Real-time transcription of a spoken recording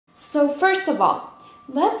So first of all,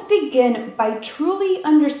 let's begin by truly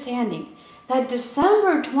understanding that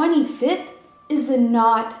December 25th is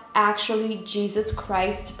not actually Jesus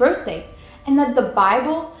Christ's birthday, and that the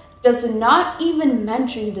Bible does not even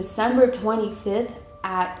mention December 25th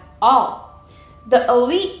at all. The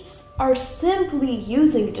elites are simply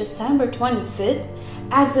using December 25th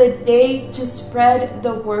as a day to spread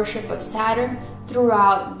the worship of Saturn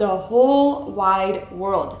throughout the whole wide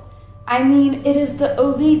world. I mean, it is the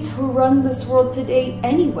elites who run this world today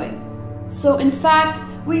anyway. So in fact,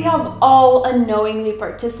 we have all unknowingly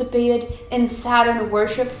participated in Saturn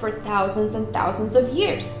worship for thousands and thousands of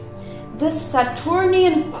years. This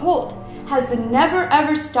Saturnian cult has never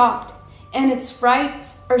ever stopped, and its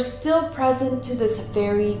rites are still present to this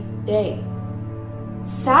very day.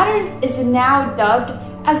 Saturn is now dubbed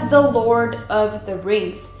as the Lord of the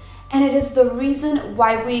Rings, and it is the reason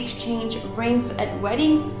why we exchange rings at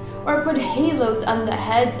weddings or put halos on the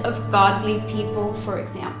heads of godly people, for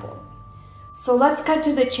example. So let's cut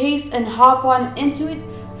to the chase and hop on into it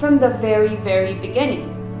from the very beginning.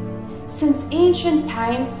 Since ancient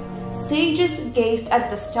times, sages gazed at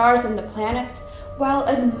the stars and the planets while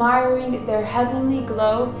admiring their heavenly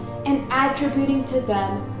glow and attributing to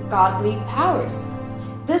them godly powers.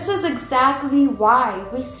 This is exactly why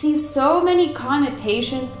we see so many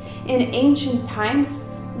connotations in ancient times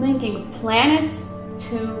linking planets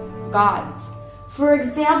to gods. For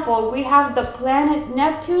example, we have the planet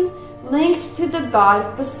Neptune linked to the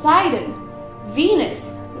god Poseidon,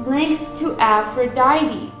 Venus linked to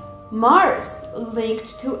Aphrodite, Mars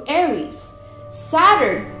linked to Ares,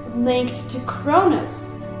 Saturn linked to Cronus,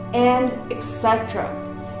 and etc.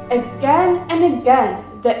 Again and again,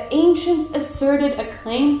 the ancients asserted a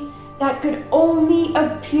claim that could only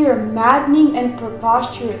appear maddening and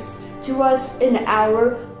preposterous to us in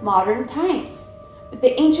our modern times. But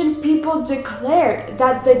the ancient people declared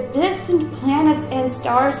that the distant planets and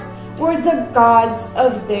stars were the gods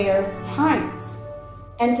of their times.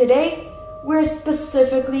 And today, we're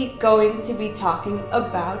specifically going to be talking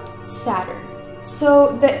about Saturn.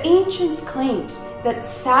 So the ancients claimed that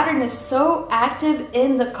Saturn is so active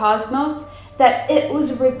in the cosmos that it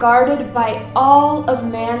was regarded by all of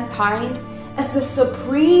mankind as the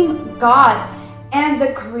supreme god and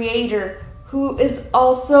the creator, who is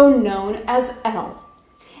also known as El.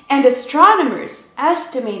 And astronomers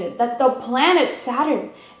estimated that the planet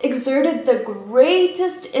Saturn exerted the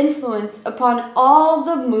greatest influence upon all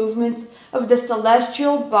the movements of the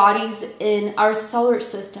celestial bodies in our solar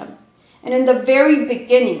system. And in the very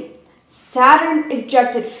beginning, Saturn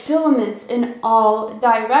ejected filaments in all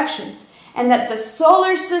directions, and that the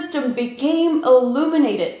solar system became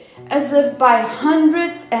illuminated as if by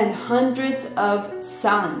hundreds and hundreds of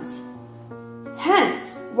suns.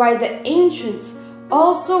 Hence, why the ancients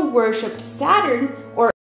also worshipped Saturn, or